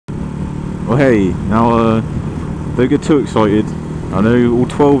Well, hey, now don't get too excited. I know all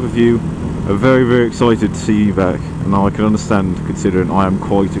 12 of you are very, very excited to see you back, and now I can understand, considering I am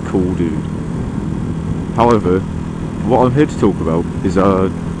quite a cool dude. However, what I'm here to talk about is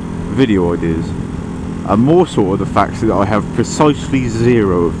video ideas, and more sort of the fact that I have precisely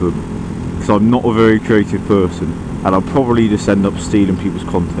 0 of them, because I'm not a very creative person, and I'll probably just end up stealing people's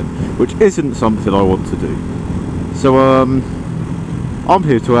content, which isn't something I want to do. So I'm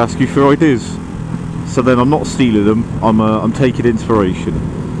here to ask you for ideas. So then I'm not stealing them, I'm taking inspiration.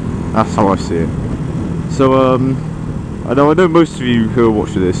 That's how I see it. So I know most of you who are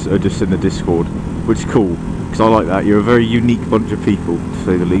watching this are just in the Discord, which is cool, because I like that. You're a very unique bunch of people, to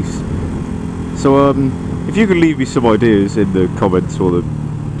say the least. So if you could leave me some ideas in the comments or the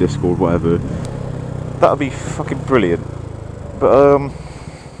Discord, whatever, that'd be fucking brilliant. But yeah,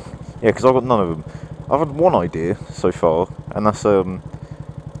 because I've got none of them. I've had one idea so far, and that's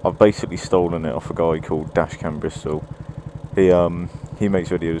I've basically stolen it off a guy called Dashcam Bristol. He makes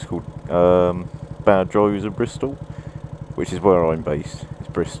videos called Bad Drivers of Bristol, which is where I'm based. It's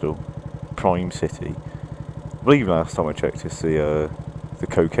Bristol, prime city. I believe last time I checked, it's the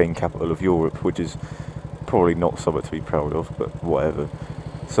cocaine capital of Europe, which is probably not something to be proud of, but whatever.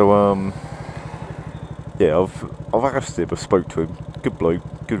 So yeah, I've asked him, I spoke to him. Good bloke,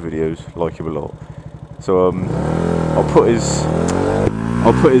 good videos, like him a lot. So I'll put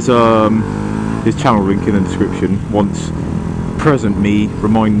his channel link in the description once present me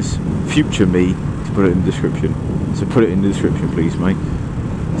reminds future me to put it in the description. So put it in the description, please, mate.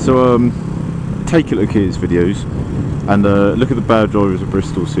 So take a look at his videos and look at the Bad Drivers of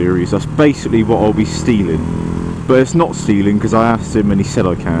Bristol series. That's basically what I'll be stealing, but it's not stealing because I asked him and he said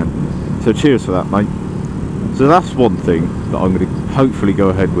I can. So cheers for that, mate. So that's one thing that I'm going to hopefully go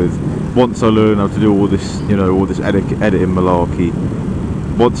ahead with once I learn how to do all this, you know, all this editing malarkey.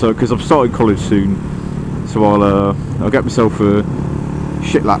 Because I'm starting college soon, so I'll get myself a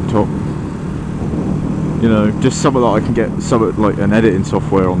shit laptop, you know, just something that I can get something like an editing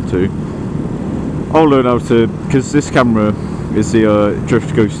software onto. I'll learn how to, because this camera is the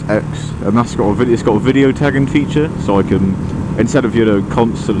Drift Ghost X, and that's got it's got a video tagging feature, so I can, instead of, you know,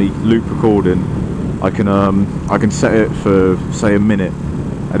 constantly loop recording, I can set it for say a minute,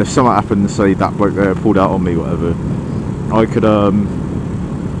 and if something happened, say that bloke there pulled out on me, whatever, I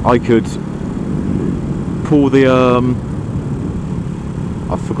could pull the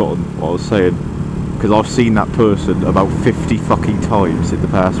I've forgotten what I was saying, because I've seen that person about 50 fucking times in the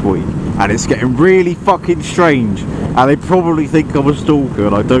past week, and it's getting really fucking strange, and they probably think I'm a stalker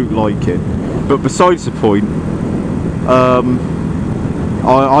and I don't like it. But besides the point,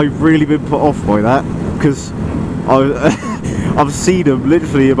 I've really been put off by that, because I've seen them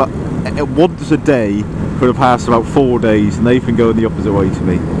literally about once a day for the past about 4 days, and they've been going the opposite way to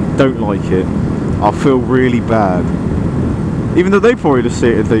me. Don't like it. I feel really bad, even though they probably just see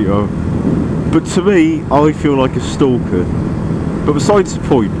it and think, oh, but to me I feel like a stalker. But besides the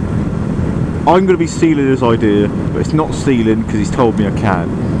point, I'm going to be stealing his idea, but it's not stealing because he's told me I can.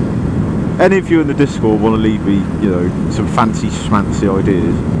 Any of you in the Discord want to leave me, you know, some fancy schmancy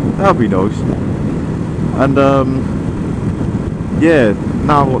ideas, that'd be nice. And yeah,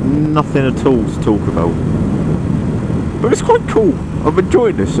 now I've got nothing at all to talk about, but it's quite cool. I'm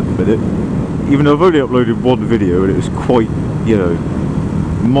enjoying this at the minute, even though I've only uploaded one video and it was quite, you know,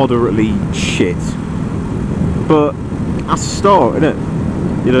 moderately shit. But that's a start, isn't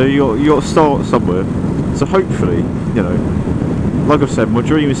it? You know, you got to start somewhere. So hopefully, you know, like I've said, my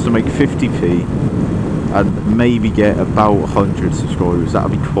dream is to make 50p and maybe get about 100 subscribers.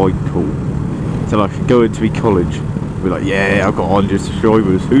 That'd be quite cool. So I could go into college and be like, yeah, I've got 100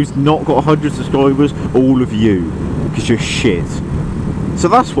 subscribers. Who's not got 100 subscribers? All of you, because you're shit. So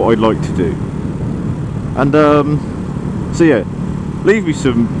that's what I'd like to do. And so yeah, leave me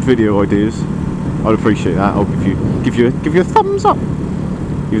some video ideas. I'd appreciate that. I'll give you a thumbs up.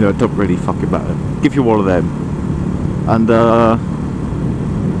 You know, it don't really fucking matter. Give you one of them. And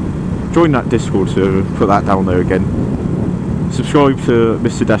join that Discord server. Put that down there again. Subscribe to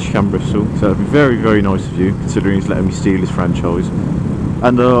Mr. Dashcam Bristol. So that'd be very, very nice of you, considering he's letting me steal his franchise.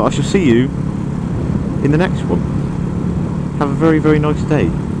 And I shall see you in the next one. Have a very, very nice day.